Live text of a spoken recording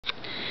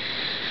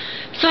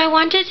So I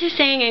wanted to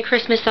sing a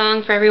Christmas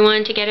song for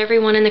everyone to get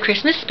everyone in the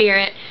Christmas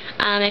spirit.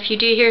 If you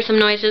do hear some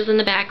noises in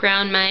the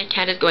background, my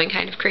cat is going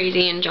kind of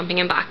crazy and jumping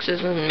in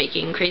boxes and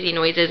making crazy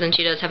noises, and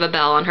she does have a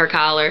bell on her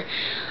collar.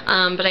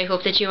 But I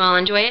hope that you all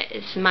enjoy it.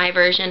 It's my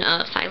version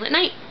of Silent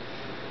Night.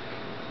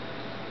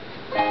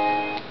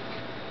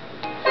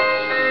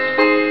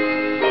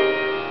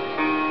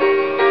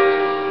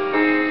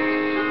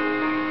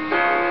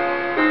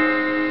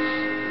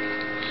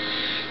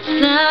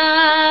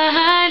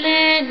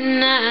 Silent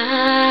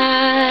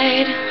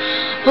night,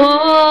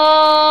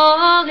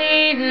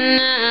 holy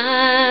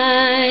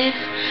night,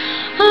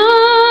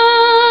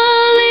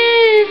 all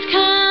is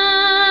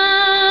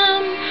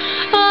calm,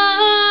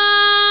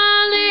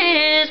 all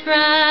is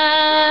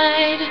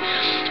bright,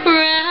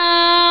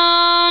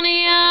 round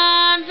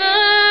yon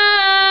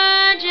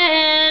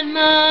virgin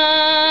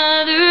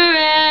mother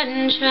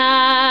and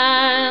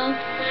child.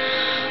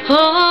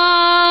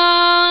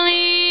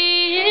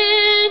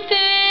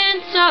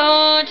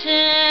 So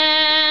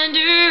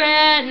tender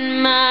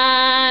and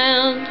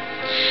mild,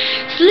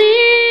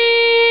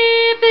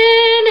 sleep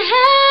in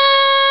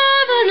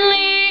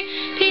heavenly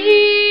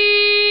peace,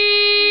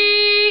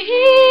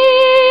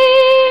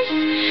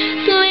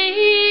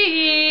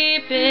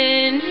 sleep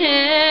in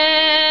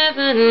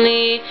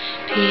heavenly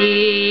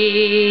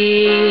peace.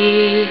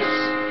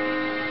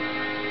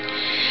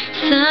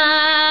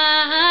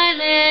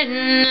 Silent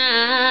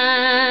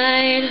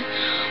night,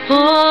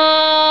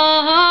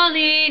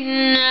 holy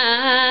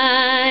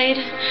night,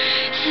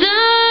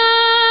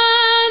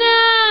 Son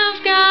of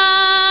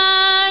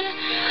God,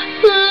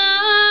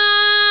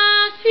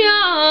 lost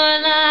pure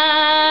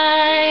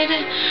light,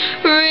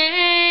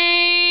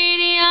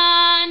 radiant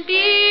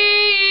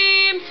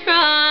beams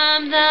from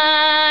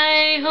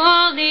thy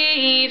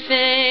holy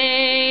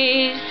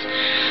face,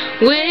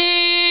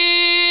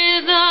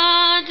 with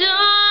the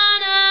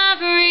dawn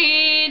of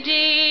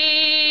redeeming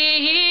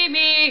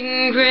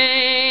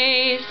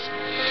grace.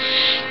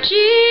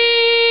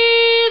 Jesus,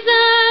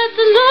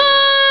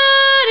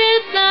 Lord,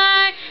 at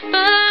thy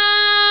birth.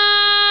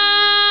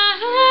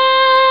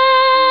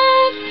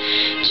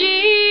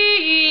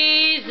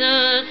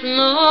 Jesus,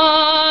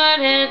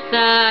 Lord, at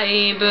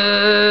thy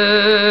birth.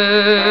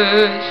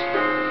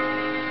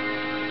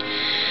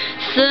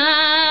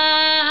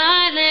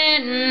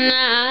 Silent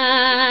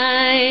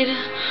night,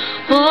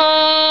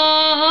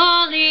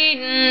 holy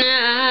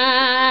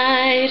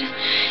night,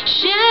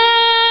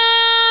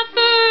 shepherds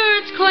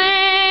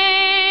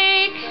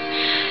quake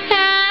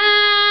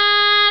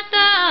at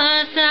the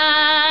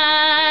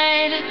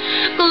sight,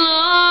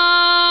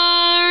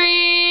 glories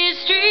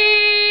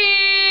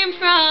stream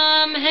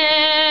from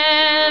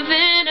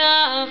heaven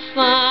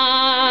afar,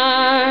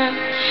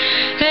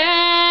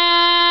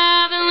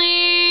 heavenly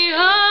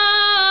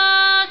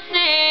hosts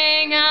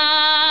sing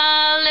hallelujah.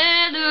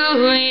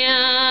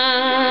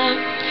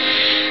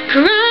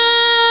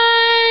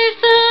 Christ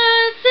the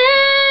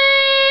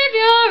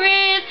Savior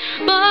is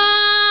born.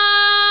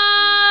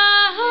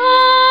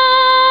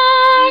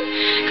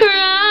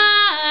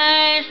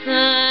 Christ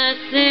the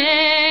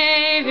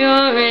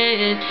Savior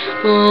is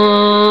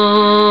born.